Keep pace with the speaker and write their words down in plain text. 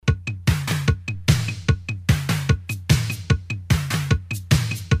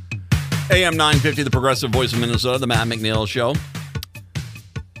AM 950, the progressive voice of Minnesota, the Matt McNeil Show.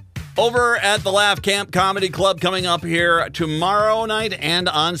 Over at the Laugh Camp Comedy Club coming up here tomorrow night and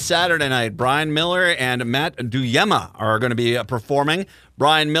on Saturday night. Bryan Miller and Matt Duyema are going to be performing.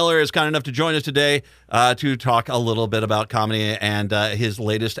 Bryan Miller is kind enough to join us today to talk a little bit about comedy and his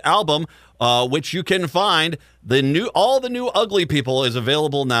latest album, which you can find. All the New Ugly People is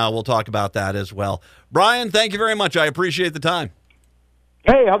available now. We'll talk about that as well. Bryan, thank you very much. I appreciate the time.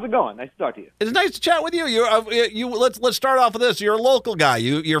 Hey, how's it going? Nice to talk to you. It's nice to chat with you. Let's start off with this. You're a local guy.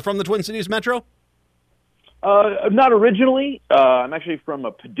 You're from the Twin Cities Metro? Not originally. I'm actually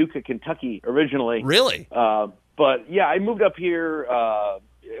from Paducah, Kentucky originally. Really? But yeah, I moved up here,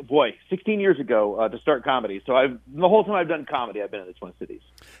 16 years ago to start comedy. So the whole time I've done comedy, I've been in the Twin Cities.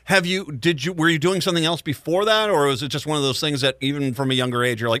 Were you doing something else before that, or was it just one of those things that even from a younger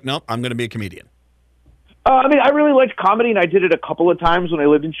age you're like, nope, I'm going to be a comedian? I really liked comedy, and I did it a couple of times when I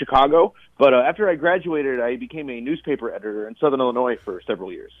lived in Chicago. But after I graduated, I became a newspaper editor in Southern Illinois for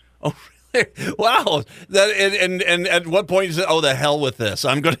several years. Oh, really? Wow! And at what point you said, "Oh, the hell with this!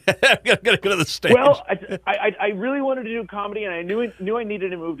 I'm going to go to the stage"? Well, I really wanted to do comedy, and I knew I needed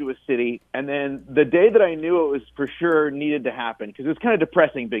to move to a city. And then the day that I knew it was for sure needed to happen, because it was kind of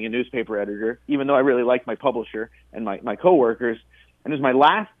depressing being a newspaper editor, even though I really liked my publisher and my coworkers. And it was my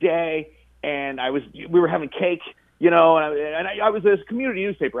last day. And we were having cake, and I was this community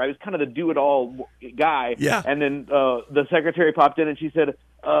newspaper. I was kind of the do-it-all guy. Yeah. And then the secretary popped in and she said,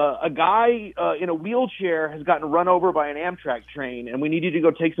 a guy in a wheelchair has gotten run over by an Amtrak train, and we need you to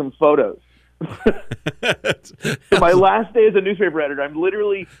go take some photos. So my last day as a newspaper editor, I'm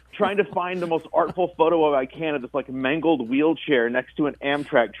literally trying to find the most artful photo I can of this mangled wheelchair next to an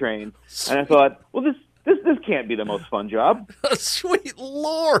Amtrak train. And I thought, well, this can't be the most fun job. Sweet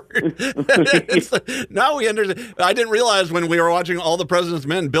Lord. Now we understand. I didn't realize when we were watching All the President's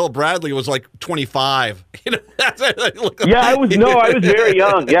Men, Bill Bradley was like 25. Yeah, I was very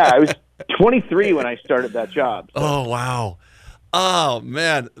young. Yeah, I was 23 when I started that job. So. Oh, wow. Oh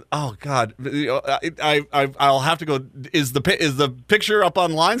man! Oh God! I'll have to go. Is the picture up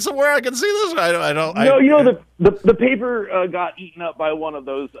online somewhere? I can see this. I don't. No, the paper got eaten up by one of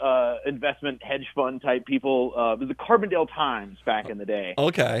those investment hedge fund type people. It was the Carbondale Times back in the day.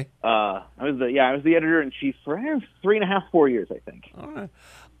 Okay. I was the editor in chief for 3.5, 4 years, I think. All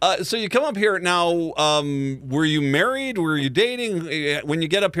right. So you come up here now. Were you married? Were you dating? When you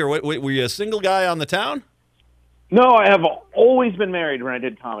get up here, were you a single guy on the town? No, I have always been married when I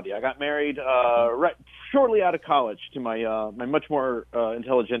did comedy. I got married right shortly out of college to my much more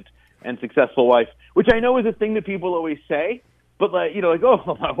intelligent and successful wife, which I know is a thing that people always say, but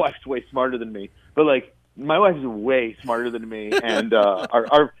oh, my wife's way smarter than me. But my wife is way smarter than me, and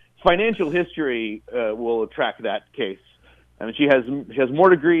our financial history will attract that case. I mean, she has more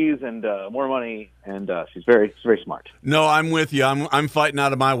degrees and more money, and she's very smart. No, I'm with you. I'm fighting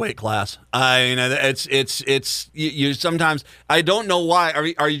out of my weight class. I mean, it's you sometimes. I don't know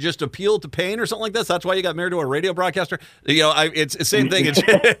why. Are you just appealed to pain or something like this? That's why you got married to a radio broadcaster. It's the same thing.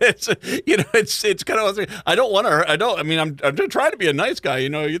 It's kind of. I don't want to. I mean, I'm just trying to be a nice guy.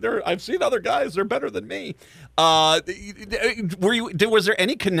 I've seen other guys. They're better than me. Was there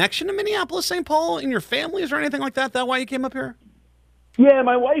any connection to Minneapolis, St. Paul in your family? Is there anything like that? That why you came up here? Yeah,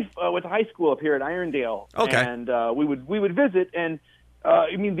 my wife went to high school up here at Irondale. Okay. And we would visit. And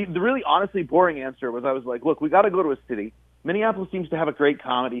I mean, the really honestly boring answer was I was like, look, we got to go to a city. Minneapolis seems to have a great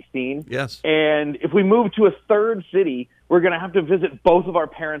comedy scene. Yes. And if we move to a third city, we're going to have to visit both of our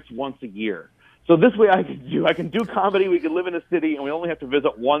parents once a year. So this way I can do comedy, we can live in a city, and we only have to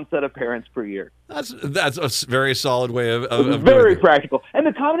visit one set of parents per year. That's a very solid way of very practical. And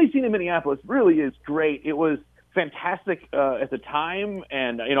the comedy scene in Minneapolis really is great. It was fantastic at the time,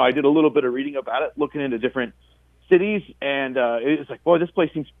 and I did a little bit of reading about it, looking into different cities, and it was like, boy, this place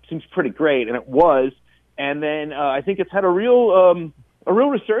seems pretty great, and it was. And then I think it's had a real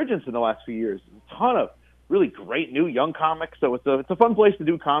resurgence in the last few years. A ton of really great new young comics, so it's a fun place to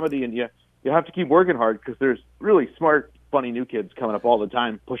do comedy, and you have to keep working hard because there's really smart, funny new kids coming up all the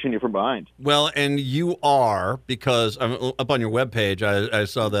time, pushing you from behind. Well, and you are, because up on your webpage, I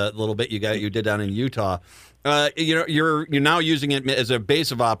saw that little bit you did down in Utah. You're now using it as a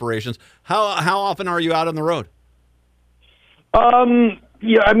base of operations. How often are you out on the road?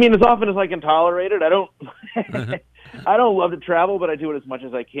 Yeah, I mean, as often as I can tolerate it. I don't I don't love to travel, but I do it as much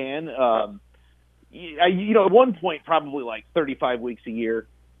as I can. At one point, probably 35 weeks a year.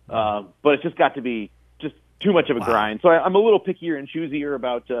 But it's just got to be just too much of a grind. So I'm a little pickier and choosier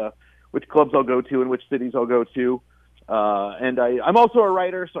about which clubs I'll go to and which cities I'll go to. And I'm also a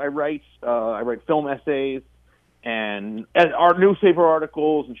writer, so I write film essays, and our newspaper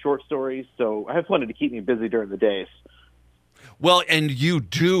articles and short stories. So I have plenty to keep me busy during the days. Well, and you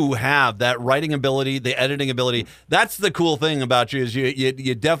do have that writing ability, the editing ability. That's the cool thing about you is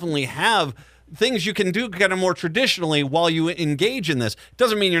you definitely have things you can do kind of more traditionally while you engage in this.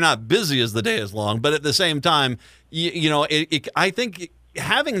 Doesn't mean you're not busy as the day is long, but at the same time, I think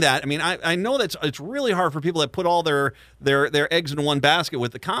having that, I mean, I know that it's really hard for people that put all their eggs in one basket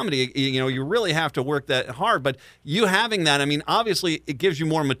with the comedy. You really have to work that hard, but you having that, I mean, obviously it gives you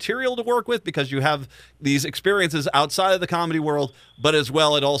more material to work with because you have these experiences outside of the comedy world, but as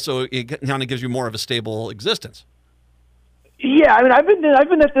well, it kind of gives you more of a stable existence. Yeah, I mean, I've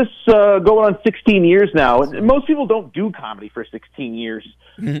been at this going on 16 years now, and most people don't do comedy for 16 years,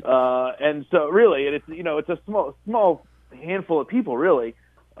 and so really, it's a small handful of people, really,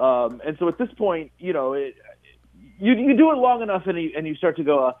 and so at this point, you do it long enough, and you start to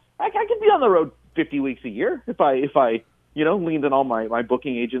go, I could be on the road 50 weeks a year if I leaned on all my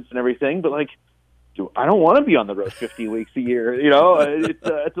booking agents and everything, but I don't want to be on the road 50 weeks a year.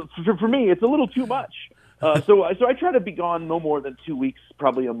 For me, it's a little too much. So I try to be gone no more than 2 weeks,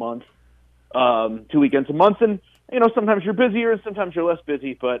 probably a month, 2 weekends a month. And, sometimes you're busier and sometimes you're less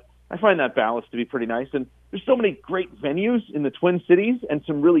busy, but I find that balance to be pretty nice. And there's so many great venues in the Twin Cities and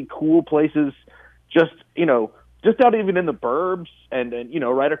some really cool places just out even in the burbs and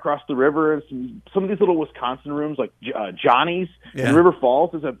right across the river. And some of these little Wisconsin rooms like Johnny's in River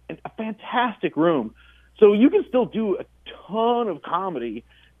Falls is a fantastic room. So you can still do a ton of comedy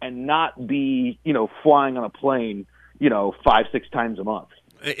and not be, flying on a plane, 5-6 times a month.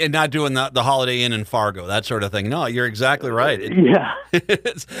 And not doing the Holiday Inn in Fargo, that sort of thing. No, you're exactly right. Yeah.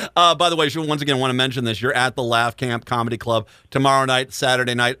 By the way, once again, want to mention this. You're at the Laugh Camp Comedy Club tomorrow night,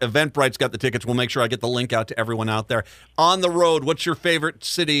 Saturday night. Eventbrite's got the tickets. We'll make sure I get the link out to everyone out there. On the road, what's your favorite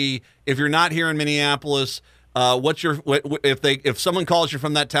city? If you're not here in Minneapolis, if someone calls you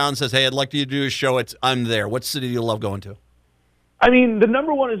from that town and says, hey, I'd like you to do a show, I'm there. What city do you love going to? I mean, the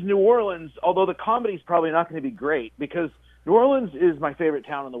number one is New Orleans, although the comedy's probably not going to be great because New Orleans is my favorite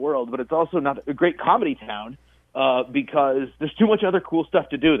town in the world, but it's also not a great comedy town because there's too much other cool stuff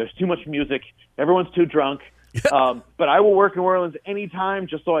to do. There's too much music. Everyone's too drunk. But I will work in New Orleans anytime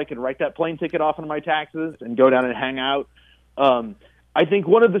just so I can write that plane ticket off on my taxes and go down and hang out. I think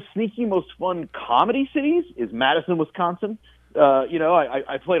one of the sneaky, most fun comedy cities is Madison, Wisconsin.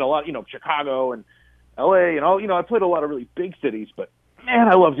 I played a lot, Chicago and L.A. and all, I played a lot of really big cities, but man,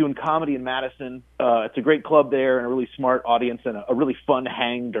 I love doing comedy in Madison. It's a great club there and a really smart audience and a really fun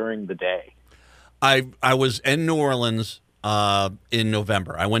hang during the day. I was in New Orleans in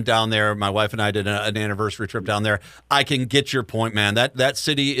November. I went down there. My wife and I did an anniversary trip down there. I can get your point, man. That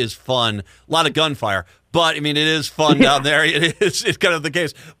city is fun. A lot of gunfire, but I mean, it is fun down there. It's kind of the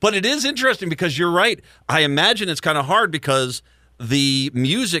case, but it is interesting because you're right. I imagine it's kind of hard because the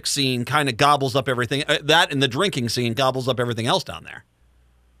music scene kind of gobbles up everything. That and the drinking scene gobbles up everything else down there.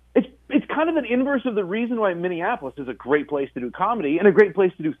 It's kind of an inverse of the reason why Minneapolis is a great place to do comedy and a great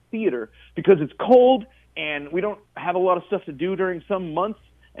place to do theater because it's cold and we don't have a lot of stuff to do during some months,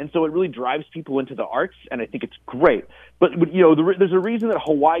 and so it really drives people into the arts, and I think it's great. But there's a reason that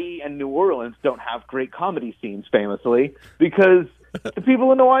Hawaii and New Orleans don't have great comedy scenes, famously, because the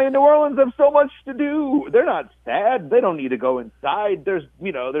people in Hawaii and New Orleans have so much to do. They're not sad. They don't need to go inside. There's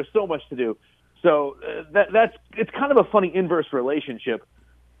so much to do. So it's kind of a funny inverse relationship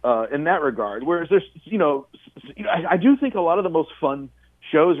in that regard. Whereas there's, I do think a lot of the most fun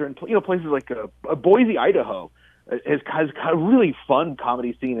shows are in places like Boise, Idaho. Has a really fun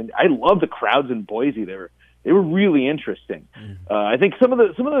comedy scene, and I love the crowds in Boise. They were really interesting. I think some of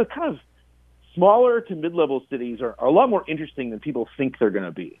the kind of smaller to mid-level cities are a lot more interesting than people think they're going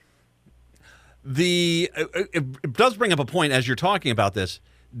to be. It does bring up a point as you're talking about this.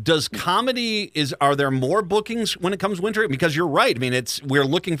 Does comedy are there more bookings when it comes winter? Because you're right. I mean, we're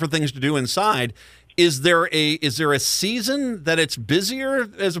looking for things to do inside. Is there a season that it's busier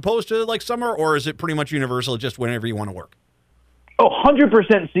as opposed to like summer, or is it pretty much universal, just whenever you want to work?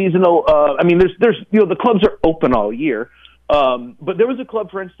 100% seasonal. I mean, there's the clubs are open all year. But there was a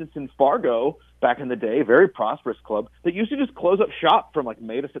club, for instance, in Fargo back in the day, a very prosperous club, that used to just close up shop from like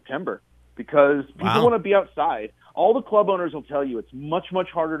May to September because people want to be outside. All the club owners will tell you it's much, much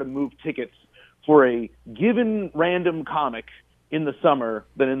harder to move tickets for a given random comic in the summer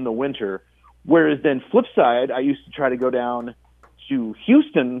than in the winter. Whereas then flip side, I used to try to go down to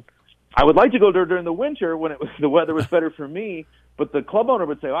Houston. I would like to go there during the winter when the weather was better for me, but the club owner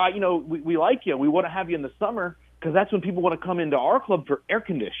would say, we like you. We want to have you in the summer because that's when people want to come into our club for air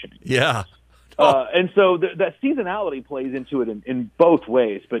conditioning. Yeah. And so that seasonality plays into it in both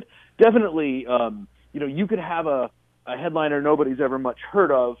ways. But definitely, you could have a headliner nobody's ever much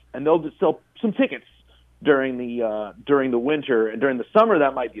heard of, and they'll just sell some tickets during the winter, and during the summer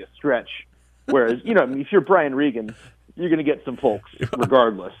that might be a stretch. Whereas, if you're Brian Regan, you're going to get some folks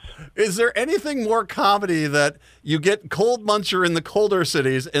regardless. Is there anything more comedy that you get cold months you're in the colder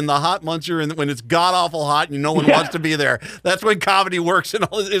cities, and the hot months you're in when it's god-awful hot and no one wants to be there? That's when comedy works. And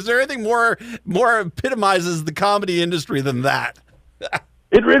all. Is there anything more epitomizes the comedy industry than that?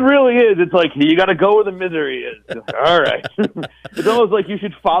 It really is. It's like, you got to go where the misery is. All right. It's almost like you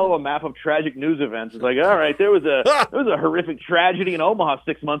should follow a map of tragic news events. It's like, all right, there was a horrific tragedy in Omaha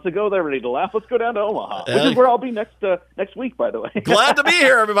 6 months ago. They're ready to laugh. Let's go down to Omaha, which is where I'll be next week, by the way. Glad to be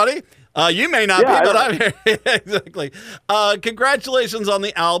here, everybody. You may not be, but I'm here. Exactly. Congratulations on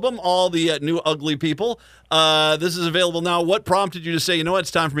the album, all the new ugly people. This is available now. What prompted you to say,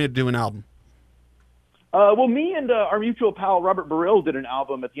 it's time for me to do an album? Well, me and our mutual pal Robert Burrill did an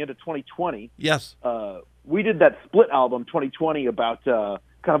album at the end of 2020. Yes. We did that split album 2020 about kind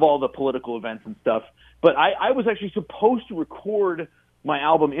of all the political events and stuff. But I was actually supposed to record my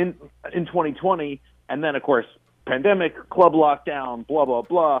album in 2020, and then, of course, pandemic, club lockdown, blah, blah,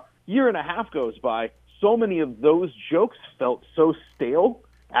 blah. Year and a half goes by. So many of those jokes felt so stale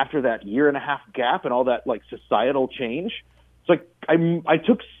after that year and a half gap and all that, societal change. So I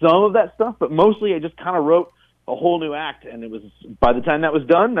took some of that stuff, but mostly I just kind of wrote a whole new act, and it was, by the time that was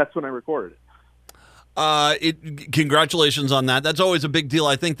done, that's when I recorded it. Congratulations on that. That's always a big deal.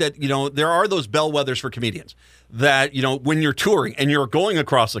 I think that, there are those bellwethers for comedians that, when you're touring and you're going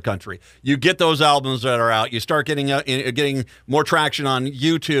across the country, you get those albums that are out, you start getting more traction on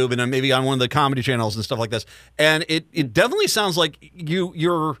YouTube and maybe on one of the comedy channels and stuff like this. And it definitely sounds like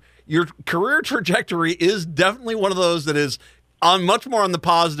your career trajectory is definitely one of those that is on much more on the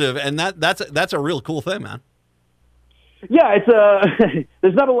positive, and that's a real cool thing, man. Yeah, it's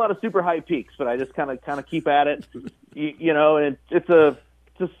there's not a lot of super high peaks, but I just kind of keep at it, and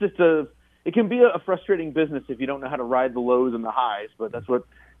it can be a frustrating business if you don't know how to ride the lows and the highs, but that's what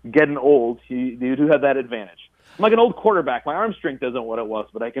getting old, you do have that advantage. I'm like an old quarterback. My arm strength isn't what it was,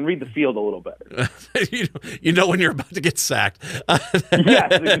 but I can read the field a little better. you know when you're about to get sacked.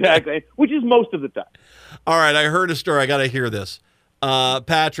 Yes, exactly, which is most of the time. All right, I heard a story. I got to hear this.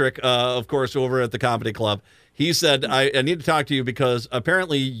 Patrick, of course, over at the Comedy Club, he said, I need to talk to you because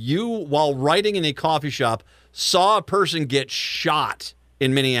apparently you, while writing in a coffee shop, saw a person get shot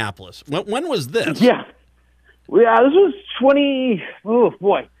in Minneapolis. When was this? Yeah, this was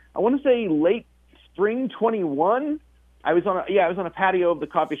I want to say late spring 21. I was on a patio of the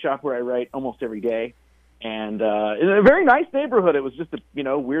coffee shop where I write almost every day, and in a very nice neighborhood. It was just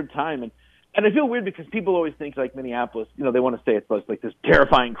a weird time, and I feel weird because people always think like Minneapolis, they want to say it's like this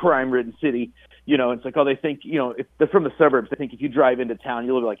terrifying crime-ridden city, it's like, they think, if they're from the suburbs, they think if you drive into town,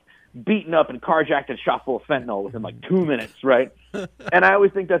 you'll be like beaten up and carjacked and shot full of fentanyl within like 2 minutes, right? And I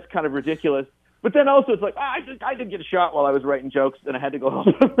always think that's kind of ridiculous. But then also it's like, I did get shot while I was writing jokes and I had to go home.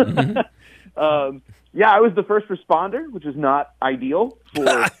 Mm-hmm. I was the first responder, which is not ideal for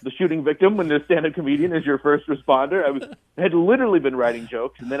the shooting victim when the stand-up comedian is your first responder. I had literally been writing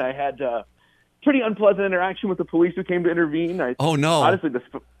jokes, and then I had pretty unpleasant interaction with the police who came to intervene. Oh, no. Honestly, it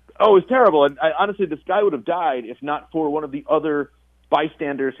was terrible. And honestly, this guy would have died if not for one of the other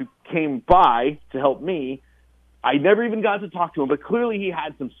bystanders who came by to help me. I never even got to talk to him, but clearly he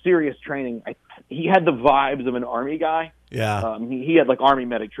had some serious training. He had the vibes of an Army guy. Yeah. He had like Army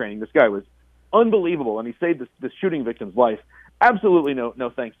medic training. This guy was unbelievable, and he saved this shooting victim's life. Absolutely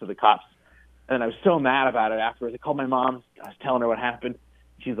no thanks to the cops. And I was so mad about it afterwards. I called my mom. I was telling her what happened.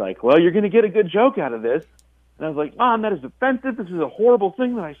 She's like, well, you're going to get a good joke out of this. And I was like, Mom, that is offensive. This is a horrible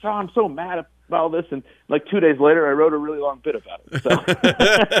thing that I saw. I'm so mad about all this. And like 2 days later, I wrote a really long bit about it.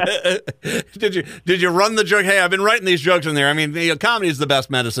 So. Did you run the joke? Hey, I've been writing these jokes in there. I mean, comedy is the best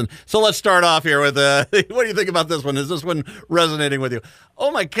medicine. So let's start off here with, what do you think about this one? Is this one resonating with you?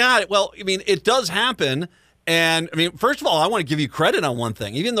 Oh, my God. Well, I mean, it does happen. And, I mean, first of all, I want to give you credit on one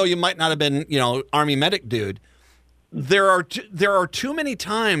thing. Even though you might not have been, Army medic dude, there are too many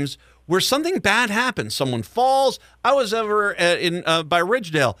times where something bad happens. Someone falls. I was over by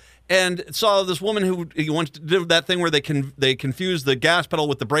Ridgedale and saw this woman who once did that thing where they confused the gas pedal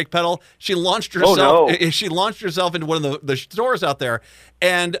with the brake pedal. She launched herself. Oh, no. She launched herself into one of the stores out there,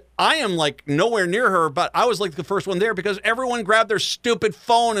 and I am like nowhere near her, but I was like the first one there because everyone grabbed their stupid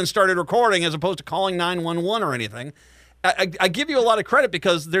phone and started recording as opposed to calling 911 or anything. I give you a lot of credit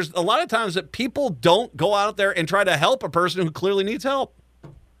because there's a lot of times that people don't go out there and try to help a person who clearly needs help.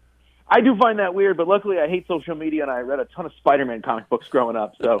 I do find that weird, but luckily I hate social media, and I read a ton of Spider-Man comic books growing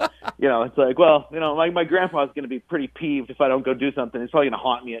up. So, it's like, well, my grandpa's going to be pretty peeved if I don't go do something. He's probably going to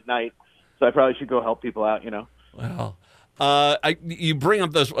haunt me at night. so I probably should go help people out. Well, you bring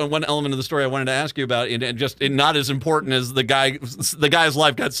up this one element of the story I wanted to ask you about, and just not as important as the guy's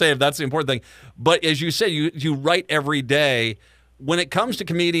life got saved. That's the important thing. But as you say, you write every day. When it comes to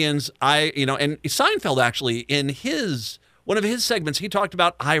comedians, and Seinfeld actually in one of his segments, he talked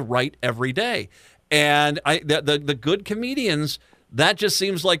about I write every day, and the good comedians. That just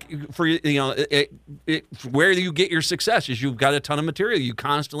seems like for where you get your success is you've got a ton of material. You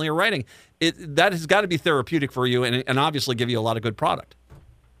constantly are writing. That has got to be therapeutic for you, and obviously give you a lot of good product.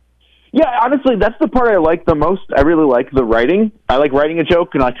 Yeah, honestly, that's the part I like the most. I really like the writing. I like writing a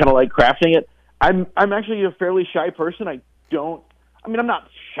joke, and I kind of like crafting it. I'm actually a fairly shy person. I'm not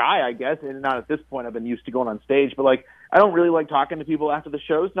shy, I guess, and not at this point. I've been used to going on stage, but I don't really like talking to people after the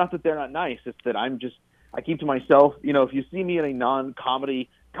shows. Not that they're not nice. It's that I keep to myself. If you see me in a non-comedy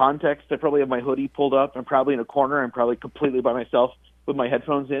context, I probably have my hoodie pulled up. I'm probably in a corner. I'm probably completely by myself with my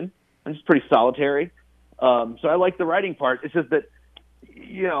headphones in. I'm just pretty solitary. So I like the writing part. It's just that,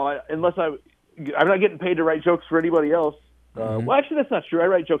 unless I'm not getting paid to write jokes for anybody else. Well, actually, that's not true. I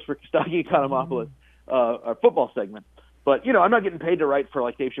write jokes for Kostaki Economopoulos, our football segment. But, I'm not getting paid to write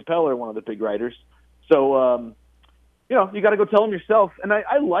for Dave Chappelle or one of the big writers. So, you got to go tell them yourself. And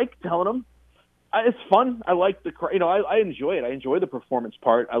I like telling them. It's fun. I like I enjoy it. I enjoy the performance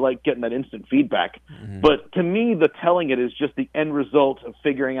part. I like getting that instant feedback. Mm-hmm. But to me, the telling it is just the end result of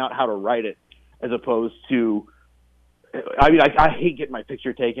figuring out how to write it, as opposed to. I hate getting my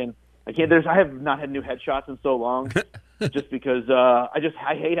picture taken. I can't. I have not had new headshots in so long, just because I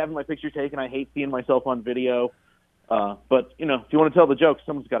hate having my picture taken. I hate seeing myself on video. But, if you want to tell the joke,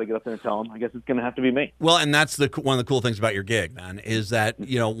 someone's got to get up there and tell them. I guess it's going to have to be me. Well, and that's one of the cool things about your gig, man, is that,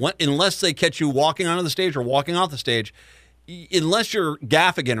 unless they catch you walking onto the stage or walking off the stage, unless you're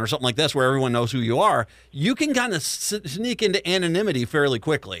Gaffigan or something like this where everyone knows who you are, you can kind of sneak into anonymity fairly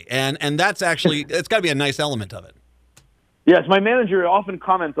quickly. And that's actually, it's got to be a nice element of it. Yes, my manager often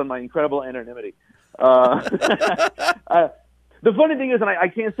comments on my incredible anonymity. The funny thing is, and I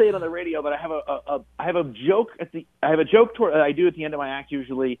can't say it on the radio, but I have a joke I do at the end of my act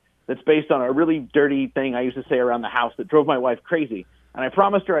usually that's based on a really dirty thing I used to say around the house that drove my wife crazy. And I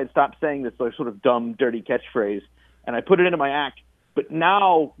promised her I'd stop saying this sort of dumb, dirty catchphrase, and I put it into my act. But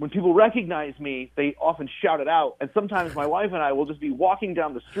now, when people recognize me, they often shout it out. And sometimes my wife and I will just be walking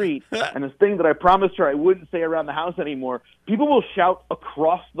down the street, and this thing that I promised her I wouldn't say around the house anymore, people will shout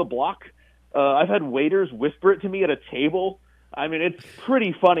across the block. I've had waiters whisper it to me at a table. I mean, it's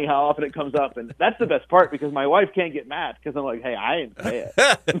pretty funny how often it comes up, and that's the best part because my wife can't get mad because I'm like, hey, I didn't say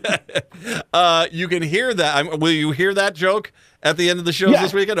it. You can hear that. Will you hear that joke at the end of the shows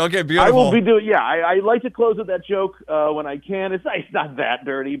this weekend? Okay, beautiful. I will be doing. Yeah, I like to close with that joke when I can. It's not that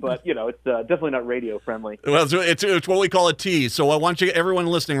dirty, but it's definitely not radio friendly. Well, it's what we call a tease. So I want everyone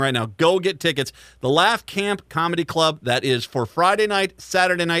listening right now, go get tickets. The Laugh Camp Comedy Club. That is for Friday night,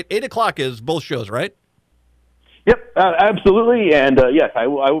 Saturday night, 8:00 is both shows, right? Yep, absolutely, and yes, I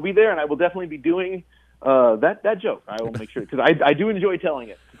will be there, and I will definitely be doing that joke. I will make sure because I do enjoy telling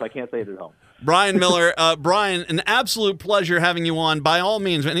it if I can't say it at home. Bryan Miller, Bryan, an absolute pleasure having you on. By all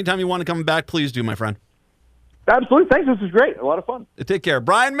means, anytime you want to come back, please do, my friend. Absolutely, thanks. This was great. A lot of fun. Take care,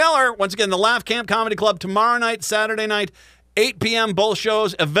 Bryan Miller. Once again, the Laugh Camp Comedy Club tomorrow night, Saturday night. 8 p.m., both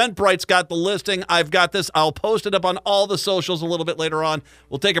shows. Eventbrite's got the listing. I've got this. I'll post it up on all the socials a little bit later on.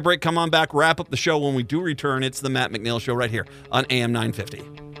 We'll take a break, come on back, wrap up the show when we do return. It's the Matt McNeil Show right here on AM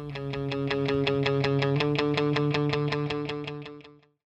 950.